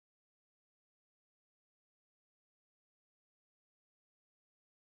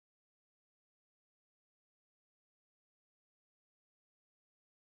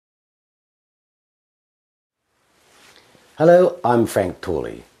Hello, I'm Frank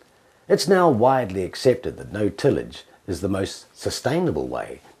Torley. It's now widely accepted that no tillage is the most sustainable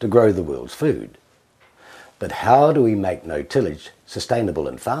way to grow the world's food. But how do we make no tillage sustainable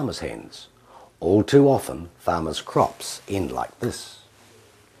in farmers' hands? All too often, farmers' crops end like this,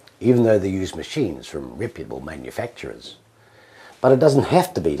 even though they use machines from reputable manufacturers. But it doesn't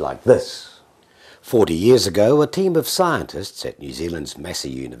have to be like this. 40 years ago, a team of scientists at New Zealand's Massey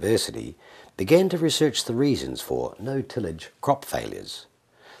University began to research the reasons for no-tillage crop failures.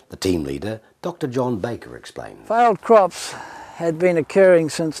 The team leader, Dr. John Baker, explained. Failed crops had been occurring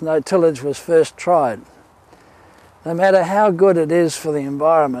since no-tillage was first tried. No matter how good it is for the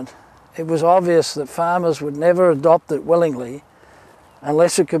environment, it was obvious that farmers would never adopt it willingly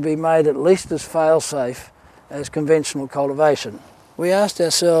unless it could be made at least as fail-safe as conventional cultivation. We asked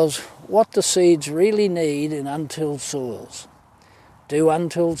ourselves, what do seeds really need in untilled soils? Do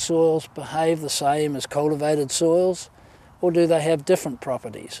untilled soils behave the same as cultivated soils, or do they have different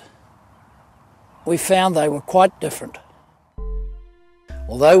properties? We found they were quite different.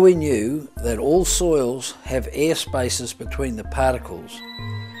 Although we knew that all soils have air spaces between the particles,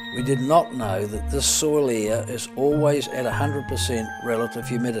 we did not know that this soil air is always at 100% relative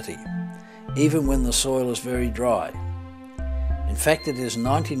humidity, even when the soil is very dry. In fact, it is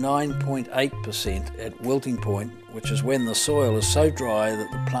 99.8% at wilting point, which is when the soil is so dry that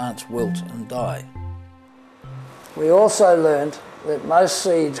the plants wilt and die. We also learnt that most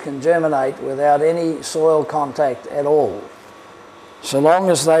seeds can germinate without any soil contact at all, so long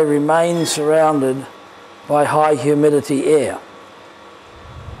as they remain surrounded by high humidity air.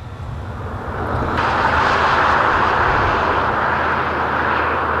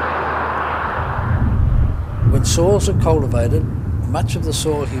 When soils are cultivated, much of the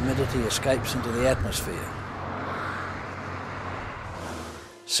soil humidity escapes into the atmosphere.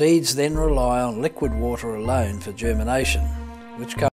 Seeds then rely on liquid water alone for germination, which comes